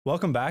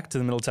Welcome back to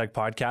the Middle Tech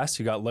Podcast.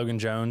 You got Logan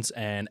Jones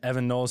and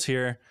Evan Knowles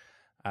here.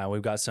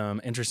 We've got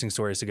some interesting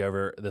stories to go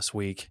over this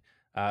week.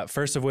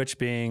 First of which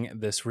being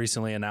this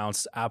recently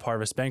announced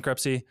AppHarvest's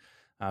bankruptcy.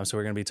 So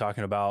we're going to be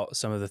talking about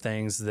some of the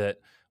things that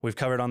we've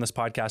covered on this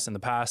podcast in the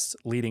past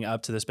leading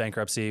up to this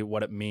bankruptcy,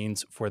 what it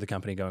means for the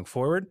company going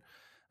forward.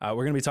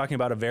 We're going to be talking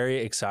about a very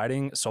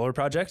exciting solar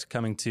project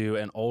coming to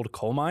an old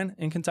coal mine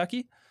in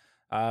Kentucky.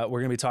 We're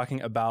going to be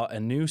talking about a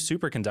new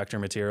superconductor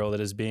material that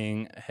is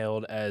being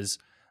hailed as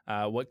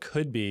what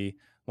could be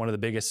one of the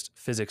biggest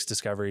physics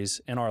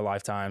discoveries in our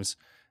lifetimes.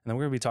 And then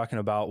we're going to be talking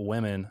about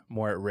women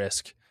more at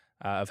risk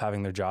of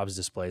having their jobs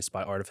displaced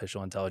by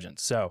artificial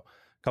intelligence. So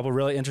a couple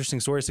really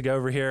interesting stories to go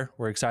over here.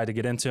 We're excited to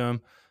get into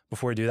them.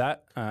 Before we do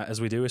that, as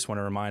we do, I just want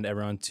to remind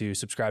everyone to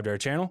subscribe to our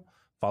channel,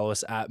 follow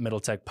us at Middle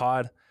Tech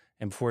Pod.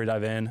 And before we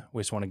dive in, we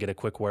just want to get a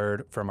quick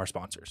word from our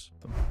sponsors.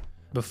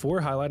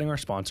 Before highlighting our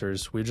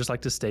sponsors, we'd just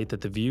like to state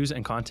that the views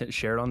and content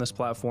shared on this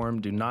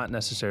platform do not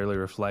necessarily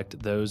reflect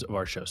those of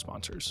our show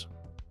sponsors.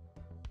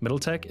 Middle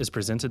Tech is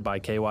presented by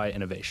KY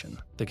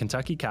Innovation, the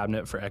Kentucky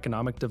Cabinet for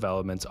Economic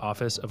Development's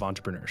Office of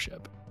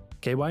Entrepreneurship.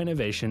 KY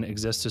Innovation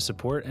exists to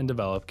support and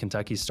develop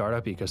Kentucky's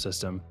startup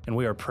ecosystem, and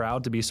we are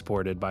proud to be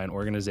supported by an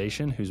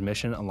organization whose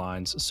mission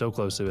aligns so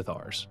closely with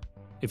ours.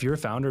 If you're a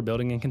founder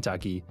building in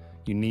Kentucky,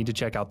 you need to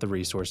check out the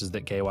resources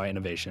that KY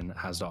Innovation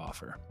has to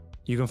offer.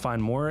 You can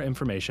find more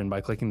information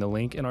by clicking the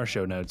link in our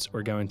show notes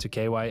or going to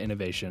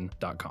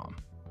kyinnovation.com.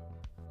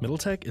 Middle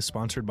Tech is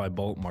sponsored by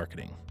Bolt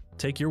Marketing.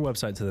 Take your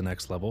website to the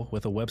next level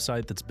with a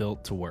website that's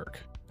built to work.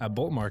 At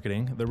Bolt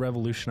Marketing, they're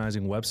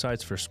revolutionizing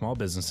websites for small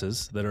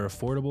businesses that are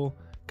affordable,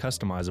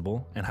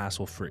 customizable, and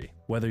hassle-free.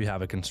 Whether you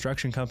have a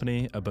construction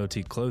company, a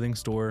boutique clothing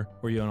store,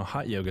 or you own a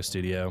hot yoga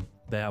studio,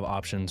 they have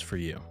options for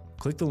you.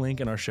 Click the link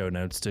in our show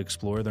notes to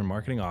explore their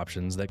marketing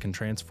options that can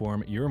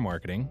transform your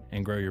marketing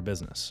and grow your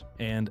business.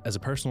 And as a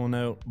personal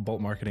note,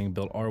 Bolt Marketing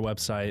built our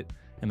website,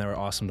 and they were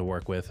awesome to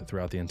work with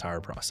throughout the entire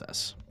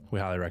process.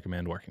 We highly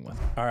recommend working with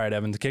them. All right,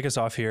 Evan, to kick us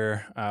off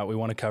here, we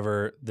want to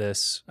cover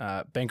this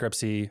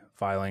bankruptcy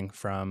filing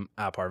from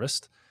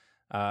AppHarvest.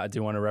 I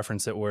do want to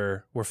reference that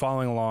we're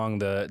following along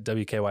the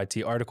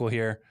WKYT article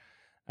here.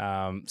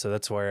 So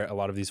that's where a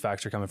lot of these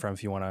facts are coming from.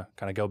 If you want to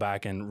kind of go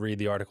back and read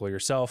the article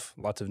yourself,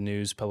 lots of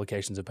news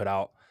publications have put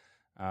out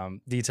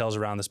details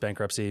around this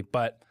bankruptcy.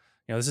 But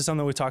this is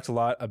something we talked a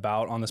lot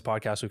about on this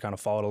podcast. We kind of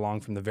followed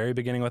along from the very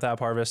beginning with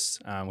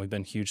AppHarvest. We've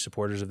been huge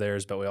supporters of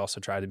theirs, but we also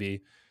try to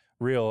be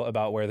real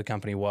about where the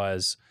company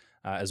was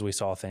as we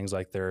saw things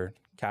like their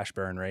cash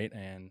burn rate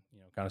and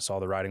kind of saw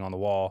the writing on the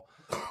wall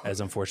as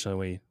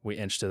unfortunately we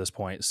inched to this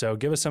point. So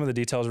give us some of the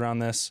details around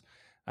this.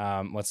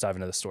 Let's dive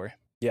into the story.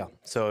 Yeah.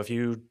 So if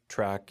you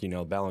track,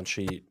 balance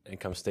sheet,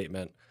 income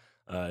statement,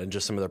 and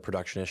just some of the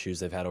production issues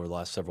they've had over the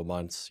last several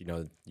months,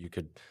 you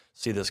could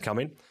see this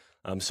coming.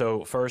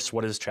 So first,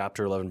 what is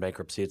Chapter 11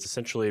 bankruptcy? It's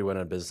essentially when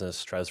a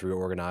business tries to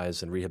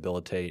reorganize and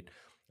rehabilitate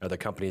the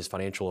company's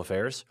financial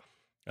affairs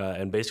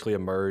and basically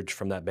emerge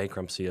from that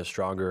bankruptcy a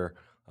stronger,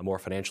 a more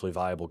financially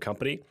viable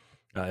company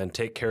and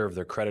take care of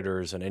their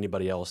creditors and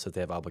anybody else that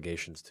they have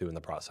obligations to in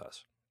the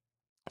process.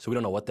 So we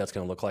don't know what that's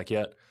going to look like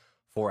yet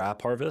for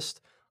AppHarvest.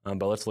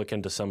 But let's look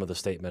into some of the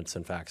statements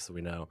and facts that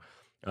we know.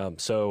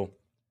 So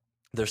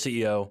their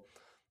CEO,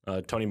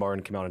 Tony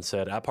Martin, came out and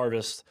said,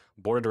 AppHarvest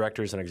board of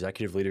directors and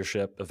executive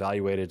leadership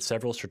evaluated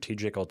several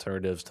strategic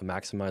alternatives to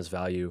maximize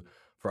value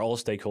for all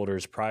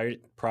stakeholders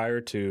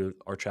prior to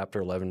our Chapter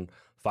 11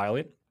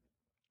 filing.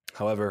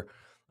 However,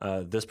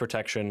 this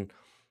protection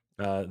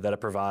that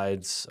it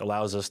provides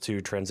allows us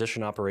to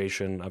transition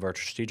operation of our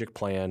strategic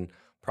plan,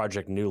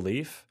 Project New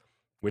Leaf,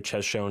 which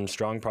has shown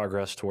strong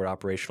progress toward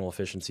operational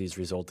efficiencies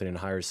resulting in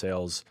higher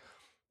sales,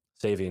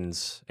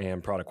 savings,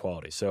 and product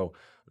quality. So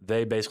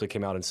they basically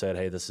came out and said,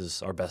 hey, this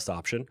is our best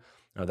option.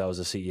 That was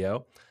the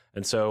CEO.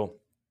 And so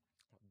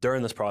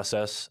during this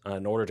process,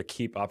 in order to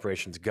keep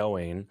operations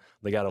going,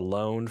 they got a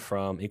loan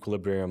from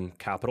Equilibrium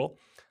Capital,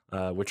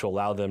 which will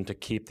allow them to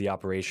keep the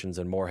operations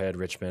in Moorhead,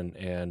 Richmond,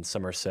 and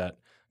Somerset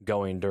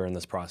going during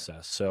this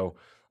process. So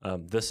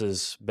this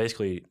is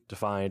basically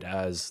defined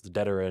as the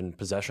debtor in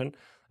possession.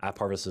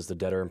 AppHarvest is the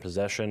debtor in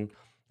possession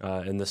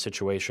in this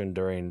situation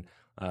during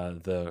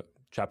the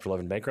Chapter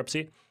 11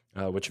 bankruptcy,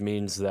 which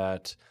means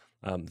that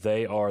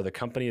they are the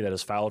company that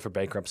has filed for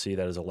bankruptcy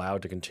that is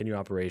allowed to continue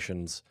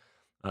operations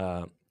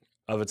of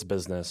its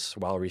business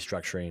while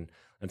restructuring.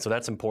 And so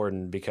that's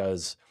important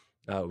because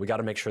we got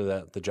to make sure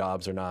that the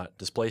jobs are not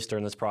displaced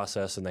during this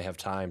process and they have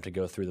time to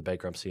go through the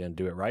bankruptcy and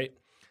do it right.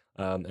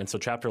 And so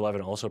Chapter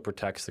 11 also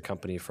protects the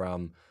company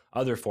from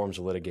other forms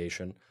of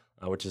litigation,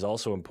 which is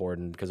also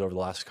important because over the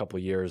last couple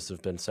of years, there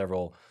have been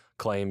several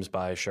claims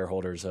by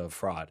shareholders of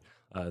fraud,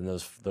 and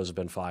those have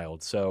been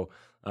filed. So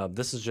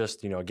this is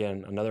just,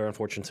 again, another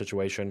unfortunate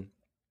situation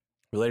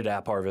related to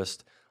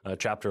AppHarvest.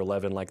 Chapter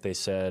 11, like they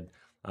said,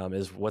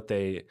 is what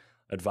they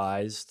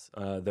advised,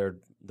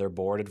 their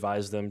board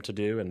advised them to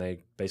do, and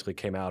they basically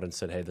came out and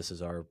said, hey, this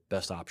is our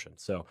best option.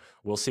 So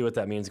we'll see what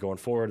that means going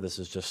forward. This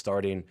is just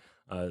starting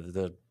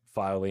the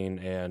filing,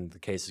 and the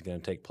case is going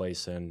to take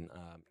place in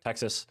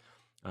Texas.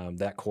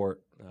 That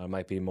court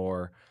might be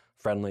more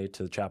friendly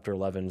to the Chapter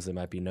 11s. They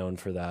might be known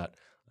for that.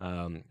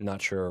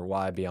 Not sure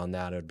why beyond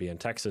that it would be in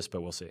Texas,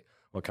 but we'll see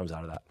what comes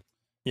out of that.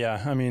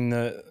 Yeah, I mean,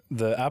 the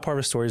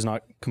AppHarvest story is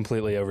not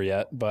completely over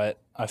yet, but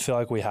I feel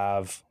like we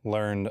have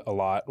learned a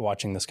lot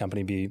watching this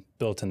company be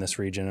built in this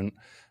region. And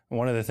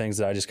one of the things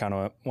that I just kind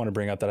of want to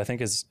bring up that I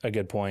think is a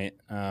good point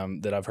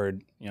that I've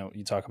heard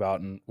you talk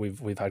about and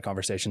we've had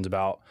conversations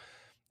about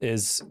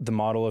is the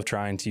model of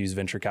trying to use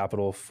venture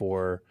capital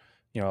for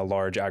a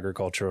large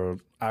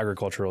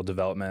agricultural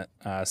development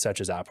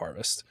such as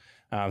AppHarvest.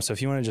 So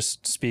if you want to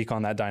just speak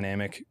on that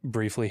dynamic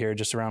briefly here,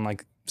 just around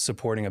like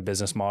supporting a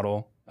business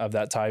model of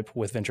that type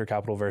with venture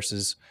capital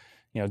versus,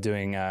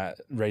 doing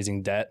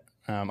raising debt.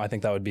 I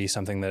think that would be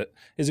something that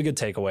is a good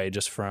takeaway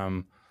just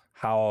from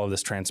how all of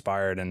this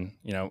transpired. And,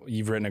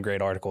 you've written a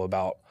great article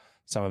about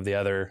some of the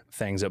other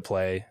things at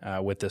play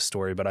with this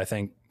story. But I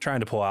think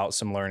trying to pull out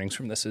some learnings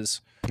from this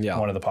is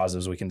one of the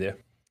positives we can do.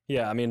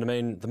 Yeah, I mean,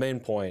 the main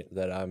point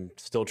that I'm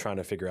still trying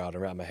to figure out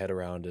and wrap my head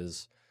around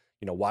is,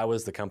 why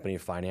was the company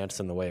financed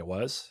in the way it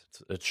was?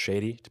 It's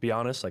shady, to be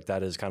honest. Like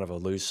that is kind of a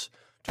loose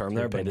term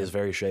there, but it is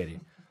very shady.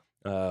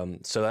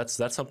 So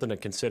that's something to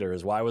consider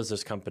is why was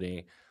this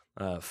company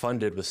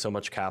funded with so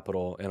much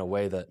capital in a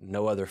way that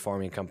no other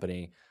farming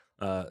company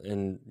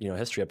in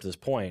history up to this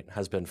point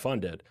has been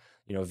funded.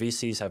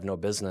 VCs have no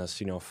business,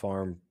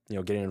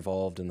 getting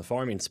involved in the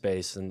farming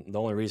space. And the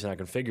only reason I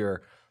can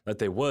figure that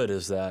they would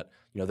is that,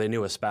 they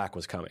knew a SPAC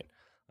was coming.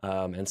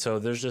 And so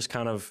there's just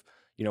kind of,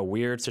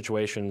 weird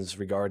situations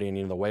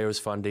regarding, the way it was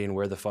funding,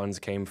 where the funds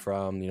came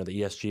from, the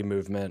ESG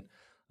movement.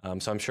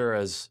 So I'm sure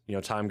as,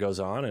 time goes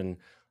on and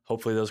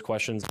hopefully those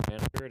questions are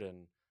answered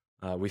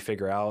and we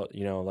figure out,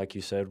 like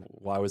you said,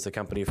 why was the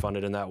company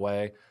funded in that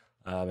way?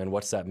 And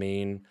what's that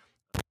mean?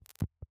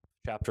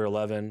 Chapter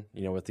 11,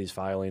 with these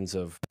filings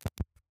of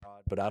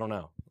fraud, but I don't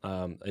know.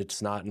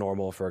 It's not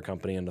normal for a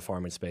company in the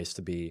farming space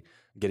to be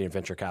getting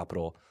venture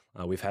capital.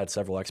 We've had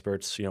several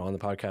experts, on the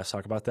podcast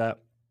talk about that.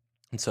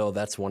 And so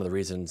that's one of the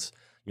reasons,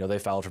 they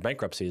filed for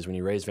bankruptcy is when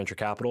you raise venture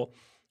capital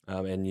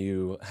and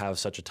you have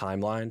such a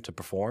timeline to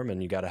perform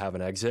and you got to have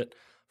an exit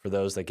for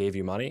those that gave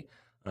you money.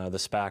 The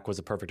SPAC was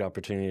a perfect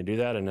opportunity to do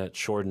that, and it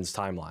shortens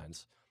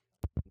timelines.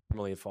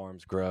 Normally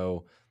farms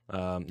grow,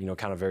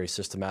 kind of very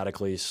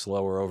systematically,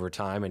 slower over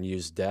time and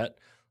use debt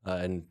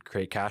and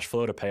create cash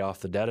flow to pay off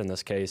the debt. In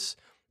this case,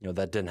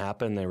 that didn't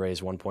happen. They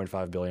raised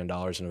 $1.5 billion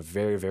in a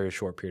very, very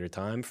short period of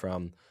time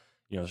from,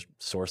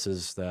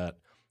 sources that,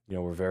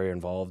 were very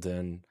involved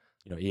in,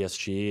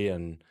 ESG.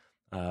 And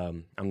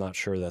I'm not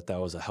sure that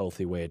was a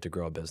healthy way to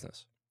grow a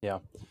business. Yeah.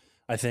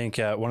 I think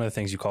one of the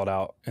things you called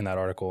out in that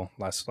article,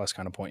 last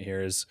kind of point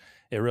here, is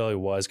it really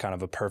was kind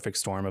of a perfect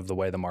storm of the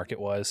way the market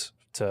was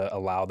to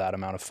allow that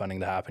amount of funding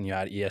to happen. You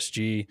had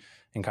ESG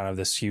and kind of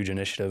this huge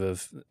initiative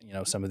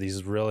of, some of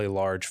these really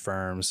large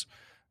firms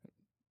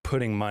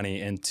putting money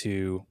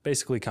into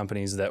basically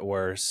companies that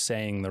were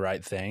saying the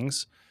right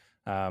things,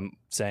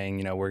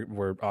 saying,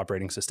 we're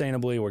operating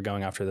sustainably, we're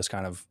going after this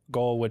kind of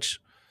goal,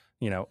 which,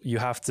 you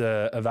have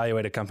to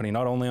evaluate a company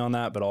not only on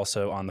that, but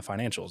also on the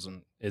financials.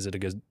 And is it a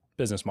good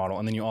business model?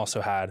 And then you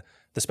also had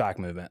the SPAC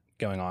movement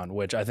going on,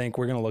 which I think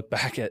we're going to look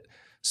back at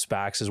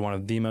SPACs as one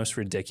of the most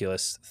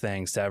ridiculous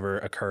things to ever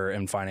occur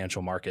in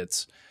financial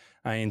markets.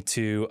 I mean,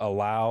 to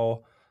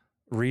allow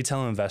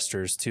retail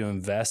investors to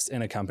invest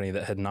in a company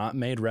that had not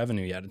made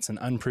revenue yet. It's an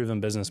unproven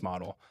business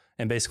model,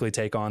 and basically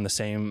take on the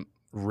same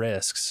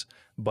risks,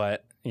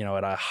 but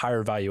at a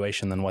higher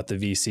valuation than what the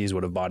VCs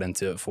would have bought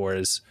into it for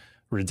is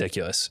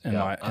ridiculous in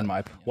my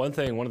opinion.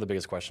 One of the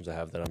biggest questions I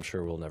have that I'm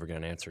sure we'll never get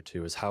an answer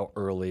to is how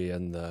early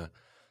in the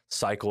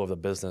cycle of the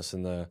business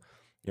and the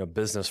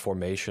business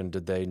formation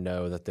did they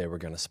know that they were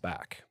going to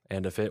SPAC?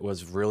 And if it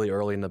was really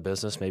early in the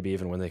business, maybe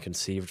even when they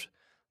conceived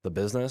the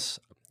business,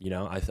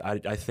 I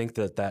think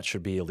that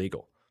should be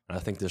illegal. And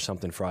I think there's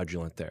something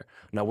fraudulent there.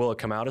 Now, will it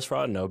come out as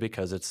fraud? No,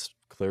 because it's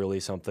clearly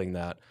something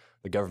that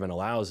the government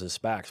allows as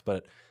SPACs.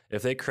 But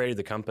if they created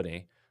the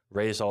company,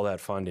 raised all that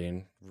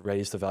funding,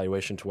 raised the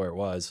valuation to where it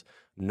was,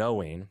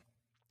 knowing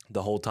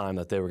the whole time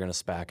that they were going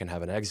to SPAC and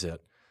have an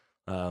exit,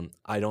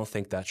 I don't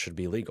think that should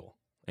be legal.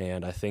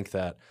 And I think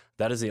that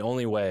is the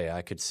only way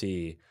I could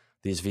see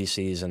these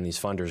VCs and these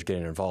funders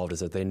getting involved, is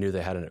that they knew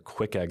they had a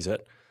quick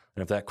exit.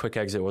 And if that quick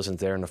exit wasn't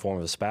there in the form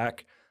of a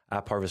SPAC,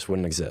 AppHarvest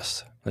wouldn't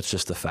exist. That's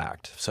just a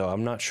fact. So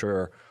I'm not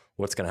sure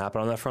what's going to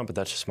happen on that front, but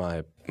that's just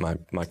my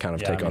kind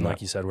of take on that.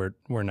 Like you said,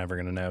 we're never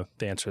going to know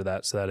the answer to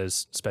that. So that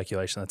is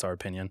speculation. That's our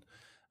opinion.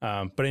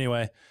 But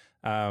anyway,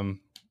 I'm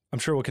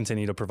sure we'll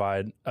continue to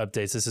provide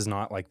updates. This is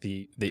not like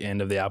the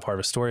end of the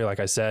AppHarvest story.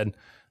 Like I said,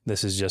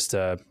 this is just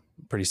a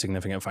pretty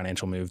significant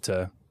financial move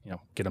to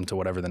get them to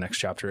whatever the next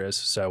chapter is.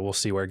 So we'll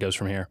see where it goes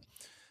from here.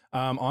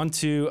 On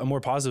to a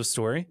more positive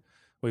story.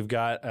 We've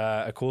got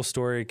a cool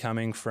story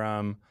coming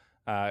from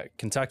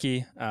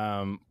Kentucky.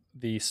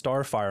 The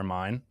Starfire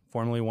mine,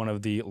 formerly one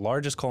of the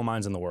largest coal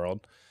mines in the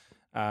world,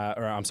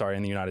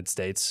 in the United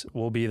States,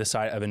 will be the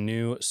site of a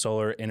new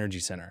solar energy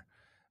center.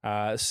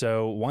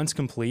 So once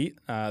complete,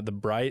 the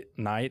Bright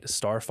Night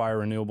Starfire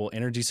Renewable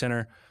Energy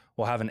Center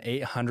will have an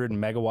 800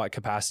 megawatt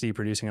capacity,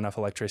 producing enough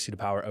electricity to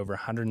power over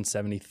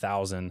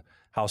 170,000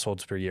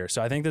 households per year.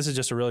 So I think this is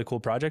just a really cool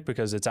project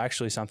because it's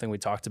actually something we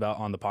talked about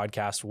on the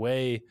podcast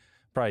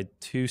probably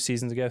 3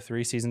 seasons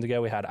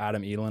ago. We had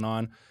Adam Edlin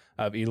on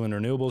of Edlin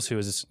Renewables, who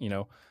is,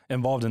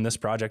 involved in this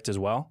project as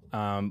well.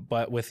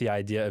 But with the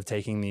idea of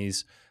taking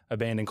these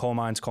abandoned coal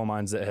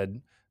mines that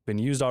had been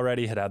used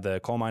already, had the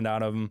coal mine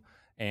out of them,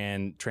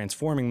 and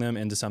transforming them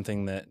into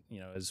something that,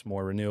 is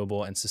more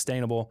renewable and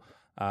sustainable,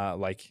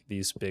 like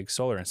these big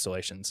solar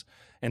installations.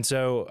 And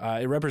so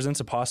it represents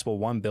a possible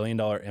 $1 billion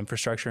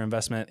infrastructure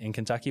investment in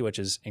Kentucky, which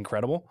is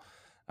incredible.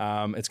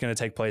 It's going to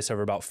take place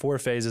over about 4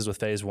 phases, with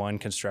phase 1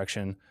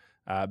 construction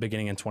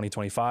beginning in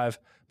 2025.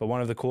 But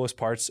one of the coolest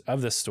parts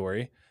of this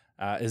story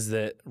is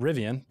that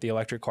Rivian, the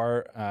electric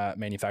car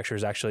manufacturer,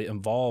 is actually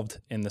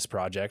involved in this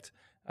project,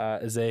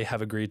 as they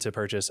have agreed to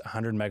purchase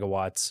 100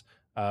 megawatts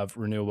of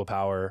renewable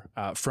power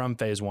from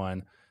phase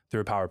 1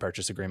 through a power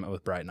purchase agreement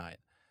with Bright Night.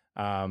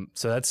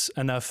 So that's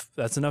enough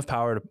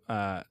power,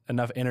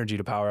 enough energy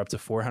to power up to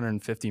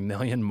 450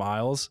 million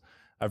miles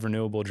of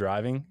renewable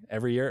driving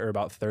every year, or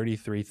about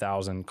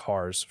 33,000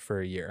 cars for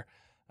a year.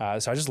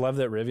 So I just love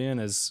that Rivian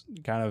is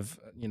kind of,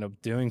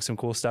 doing some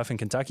cool stuff in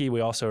Kentucky.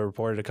 We also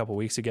reported a couple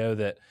weeks ago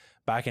that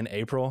back in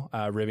April,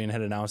 Rivian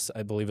had announced,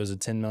 I believe it was a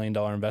 $10 million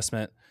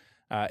investment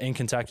in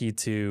Kentucky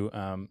to,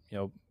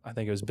 I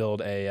think it was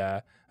build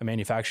a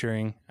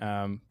manufacturing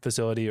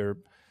facility, or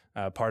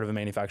part of a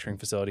manufacturing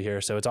facility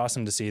here. So it's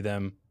awesome to see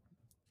them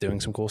doing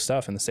some cool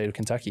stuff in the state of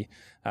Kentucky.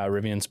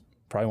 Rivian's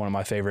probably one of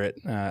my favorite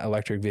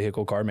electric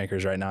vehicle car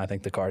makers right now. I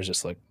think the cars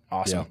just look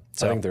awesome. Yeah,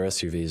 so I think their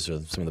SUVs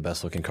are some of the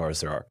best looking cars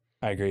there are.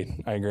 I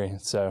agree.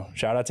 So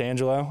shout out to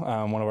Angelo,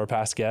 one of our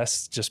past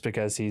guests, just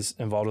because he's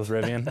involved with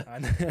Rivian.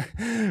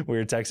 We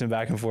were texting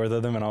back and forth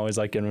with him, and I always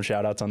like giving him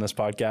shout outs on this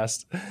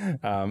podcast.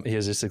 He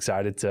is just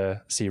excited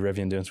to see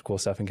Rivian doing some cool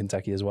stuff in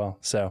Kentucky as well.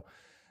 So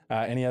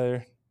any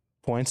other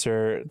points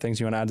or things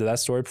you want to add to that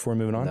story before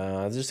moving on?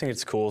 I just think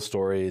it's a cool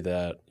story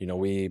that,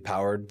 we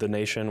powered the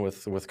nation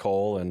with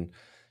coal and,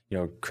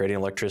 creating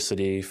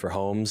electricity for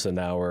homes. And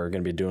now we're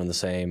going to be doing the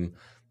same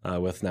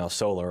with now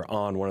solar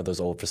on one of those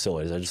old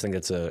facilities. I just think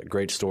it's a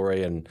great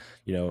story, and,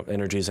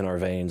 energy's in our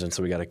veins. And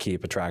so we got to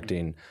keep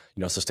attracting,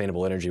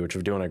 sustainable energy, which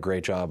we're doing a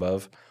great job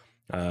of.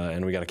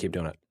 And we got to keep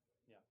doing it.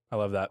 Yeah, I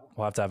love that.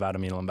 We'll have to have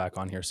Adam Edlin back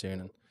on here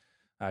soon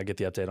and get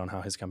the update on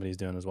how his company's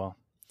doing as well.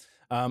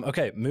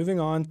 Okay, moving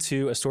on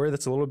to a story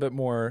that's a little bit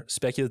more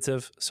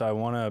speculative. So I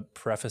want to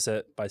preface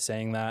it by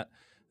saying that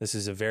this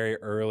is a very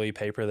early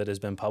paper that has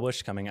been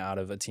published coming out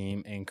of a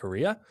team in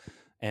Korea,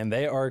 and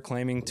they are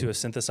claiming to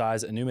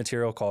synthesize a new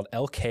material called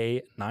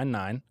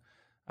LK99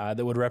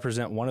 that would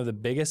represent one of the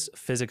biggest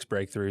physics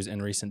breakthroughs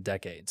in recent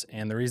decades.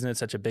 And the reason it's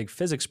such a big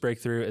physics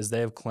breakthrough is they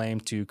have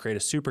claimed to create a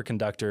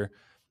superconductor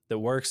that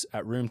works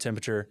at room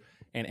temperature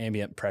and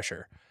ambient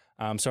pressure.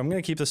 So I'm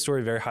going to keep this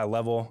story very high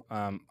level.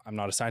 I'm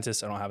not a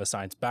scientist. I don't have a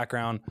science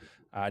background.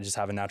 I just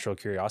have a natural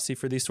curiosity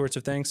for these sorts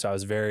of things. So I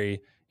was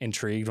very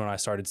intrigued when I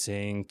started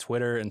seeing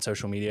Twitter and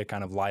social media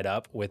kind of light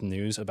up with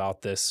news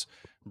about this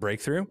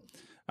breakthrough.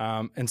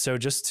 And so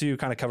just to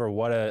kind of cover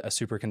what a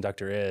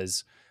superconductor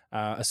is,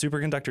 a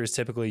superconductor is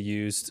typically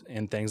used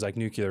in things like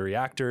nuclear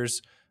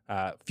reactors,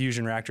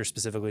 fusion reactors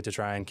specifically, to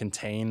try and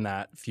contain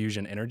that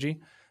fusion energy.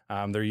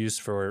 They're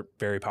used for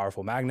very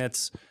powerful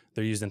magnets.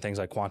 They're used in things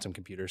like quantum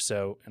computers.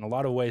 So in a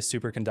lot of ways,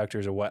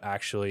 superconductors are what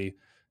actually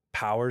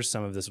powers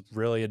some of this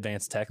really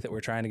advanced tech that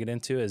we're trying to get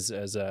into as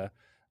a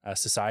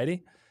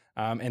society.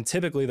 And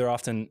typically they're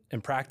often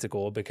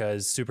impractical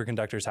because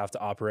superconductors have to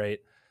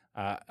operate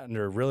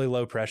under really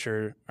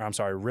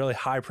really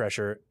high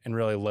pressure and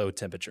really low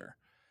temperature.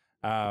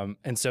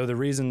 And so the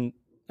reason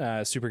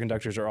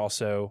superconductors are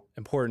also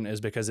important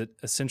is because it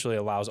essentially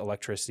allows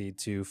electricity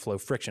to flow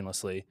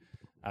frictionlessly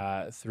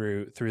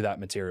through that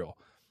material.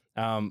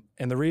 And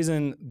the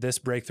reason this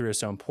breakthrough is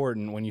so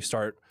important, when you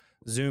start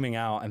zooming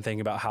out and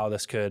thinking about how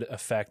this could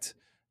affect,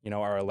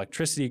 our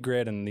electricity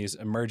grid and these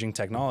emerging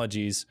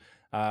technologies,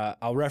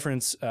 I'll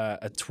reference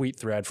a tweet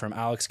thread from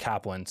Alex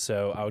Kaplan.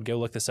 So I would go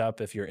look this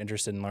up if you're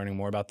interested in learning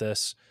more about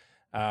this.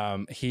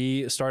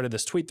 He started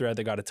this tweet thread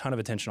that got a ton of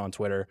attention on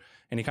Twitter,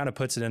 and he kind of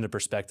puts it into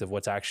perspective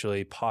what's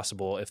actually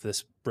possible if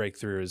this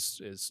breakthrough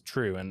is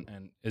true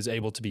and is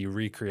able to be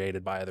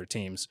recreated by other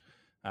teams,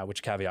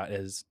 which caveat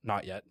is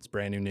not yet. It's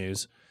brand new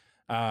news.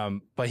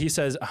 But he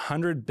says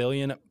 100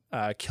 billion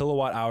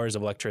kilowatt hours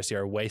of electricity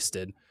are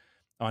wasted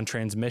on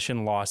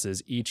transmission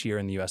losses each year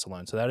in the U.S.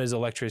 alone. So that is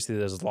electricity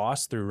that is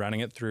lost through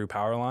running it through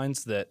power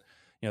lines that,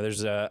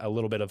 there's a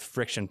little bit of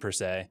friction per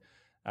se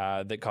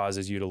that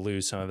causes you to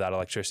lose some of that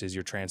electricity as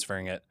you're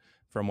transferring it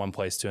from one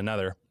place to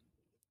another.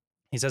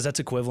 He says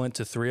that's equivalent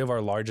to 3 of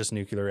our largest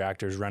nuclear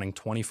reactors running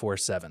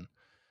 24/7.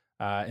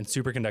 And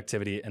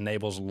superconductivity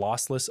enables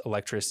lossless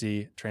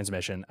electricity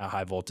transmission at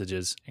high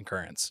voltages and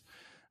currents.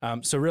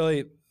 So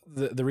really,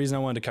 the reason I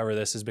wanted to cover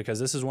this is because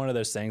this is one of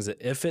those things that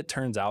if it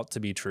turns out to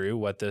be true,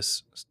 what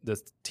this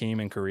team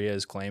in Korea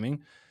is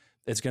claiming,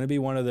 it's going to be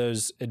one of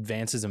those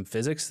advances in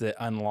physics that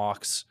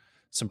unlocks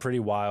some pretty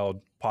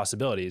wild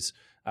possibilities.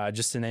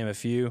 Just to name a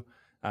few,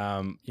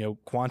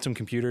 Quantum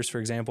computers, for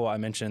example, I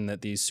mentioned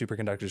that these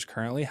superconductors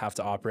currently have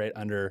to operate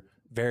under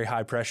very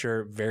high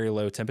pressure, very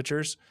low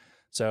temperatures.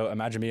 So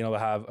imagine being able to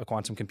have a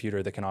quantum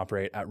computer that can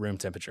operate at room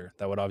temperature.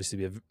 That would obviously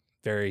be a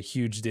very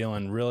huge deal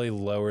and really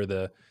lower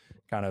the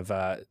kind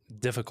of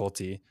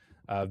difficulty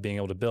of being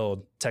able to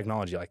build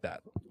technology like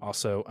that.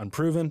 Also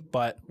unproven,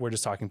 but we're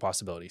just talking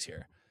possibilities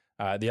here.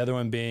 The other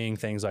one being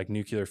things like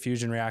nuclear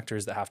fusion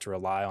reactors that have to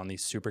rely on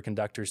these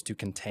superconductors to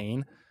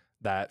contain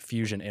that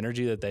fusion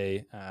energy that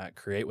they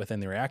create within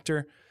the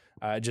reactor.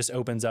 It just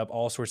opens up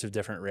all sorts of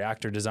different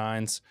reactor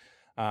designs.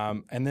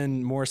 And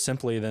then more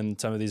simply than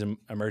some of these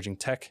emerging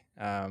tech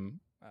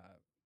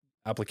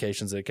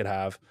applications that it could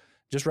have,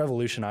 just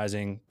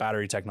revolutionizing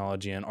battery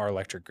technology and our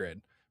electric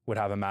grid would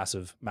have a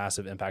massive,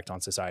 massive impact on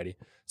society.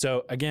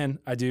 So again,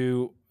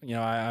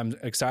 I'm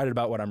excited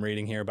about what I'm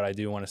reading here, but I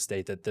do want to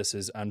state that this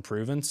is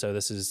unproven. So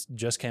this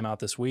just came out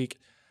this week.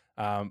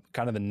 Kind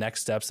of the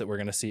next steps that we're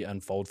going to see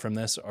unfold from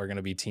this are going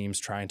to be teams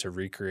trying to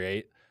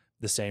recreate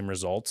the same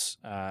results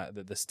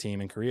that this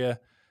team in Korea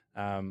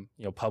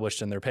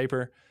published in their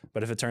paper.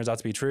 But if it turns out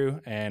to be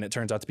true and it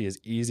turns out to be as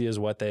easy as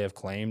what they have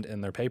claimed in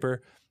their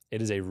paper,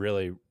 it is a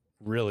really,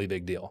 really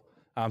big deal.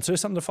 So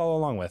it's something to follow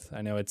along with.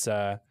 I know it's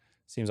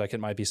seems like it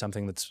might be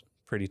something that's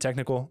pretty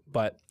technical,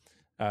 but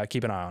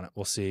keep an eye on it.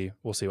 We'll see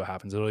what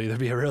happens. It'll either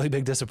be a really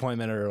big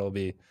disappointment or it'll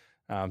be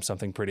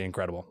something pretty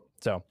incredible.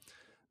 So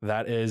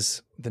that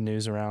is the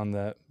news around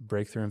the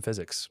breakthrough in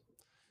physics.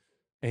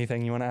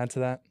 Anything you want to add to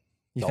that?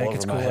 You think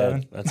it's cool,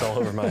 Evan? That's all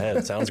over my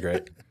head. Sounds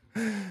great.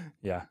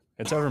 Yeah,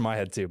 it's over my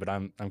head too, but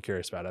I'm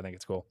curious about it. I think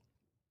it's cool.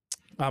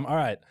 All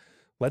right,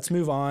 let's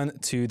move on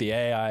to the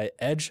AI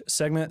Edge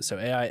segment. So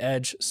AI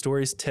Edge,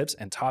 stories, tips,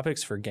 and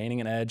topics for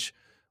gaining an edge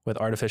with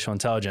artificial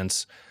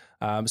intelligence.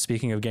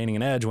 Speaking of gaining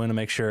an edge, we want to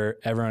make sure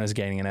everyone is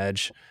gaining an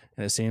edge.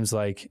 And it seems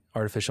like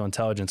artificial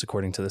intelligence,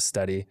 according to this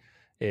study,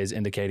 is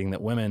indicating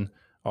that women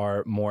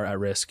are more at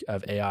risk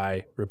of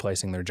AI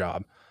replacing their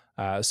job.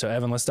 So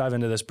Evan, let's dive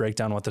into this, break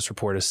down what this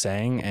report is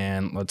saying,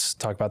 and let's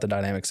talk about the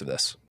dynamics of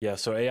this. Yeah,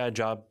 so AI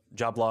job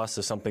loss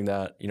is something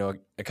that,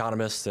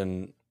 economists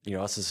and,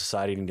 us as a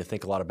society need to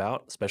think a lot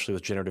about, especially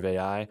with generative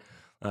AI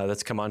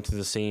that's come onto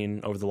the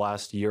scene over the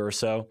last year or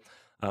so.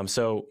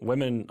 So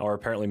women are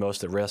apparently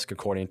most at risk,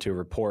 according to a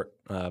report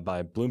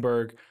by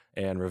Bloomberg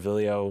and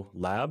Revelio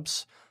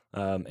Labs.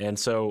 And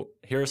so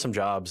here are some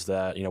jobs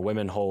that,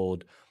 women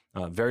hold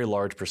very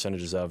large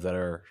percentages of that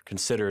are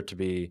considered to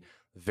be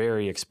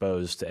very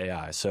exposed to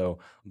AI. So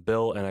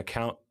bill and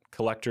account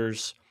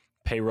collectors,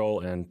 payroll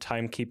and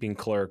timekeeping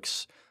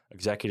clerks,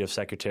 executive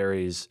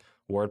secretaries,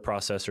 word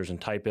processors and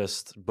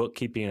typists,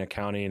 bookkeeping and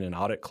accounting and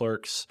audit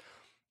clerks,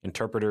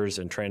 interpreters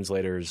and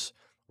translators,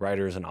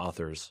 writers and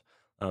authors.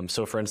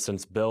 So for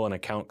instance, bill and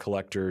account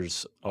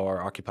collectors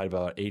are occupied by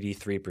about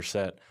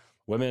 83%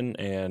 women,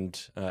 and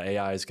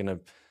AI is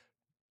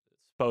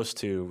supposed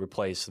to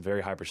replace a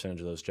very high percentage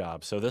of those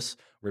jobs. So this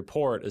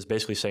report is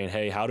basically saying,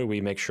 hey, how do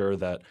we make sure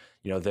that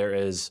there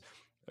is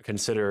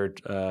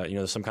considered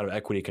some kind of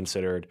equity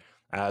considered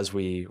as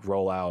we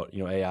roll out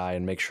AI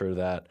and make sure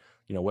that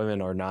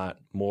women are not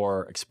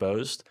more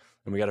exposed,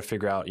 and we got to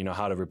figure out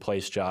how to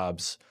replace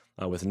jobs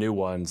with new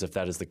ones if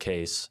that is the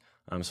case,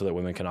 so that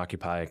women can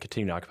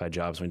continue to occupy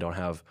jobs. And we don't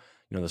have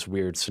this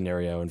weird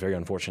scenario and very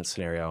unfortunate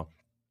scenario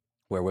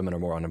where women are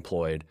more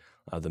unemployed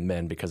than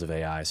men because of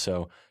AI.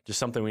 So just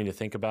something we need to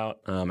think about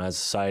as a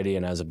society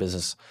and as a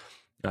business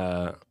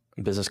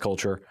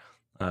culture.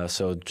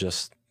 So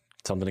just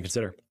something to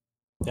consider.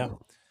 Yeah,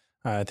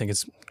 I think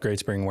it's great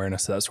to bring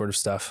awareness to that sort of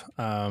stuff.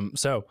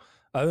 So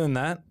other than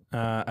that,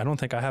 I don't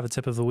think I have a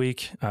tip of the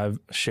week. I've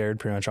shared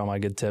pretty much all my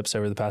good tips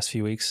over the past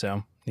few weeks,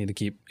 so need to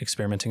keep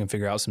experimenting and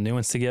figure out some new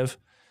ones to give.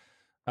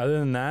 Other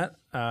than that,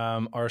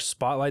 our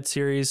Spotlight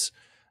series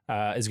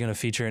is going to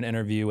feature an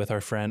interview with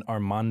our friend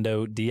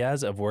Armando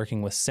Diaz of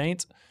Working with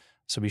Saint.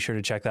 So be sure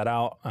to check that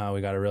out.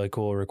 We got a really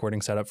cool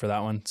recording setup for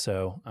that one.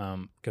 So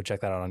go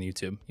check that out on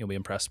YouTube. You'll be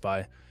impressed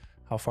by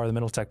how far the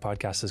Middle Tech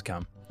podcast has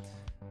come.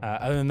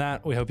 Other than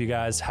that, we hope you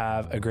guys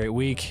have a great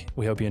week.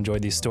 We hope you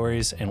enjoyed these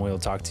stories, and we'll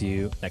talk to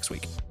you next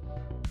week.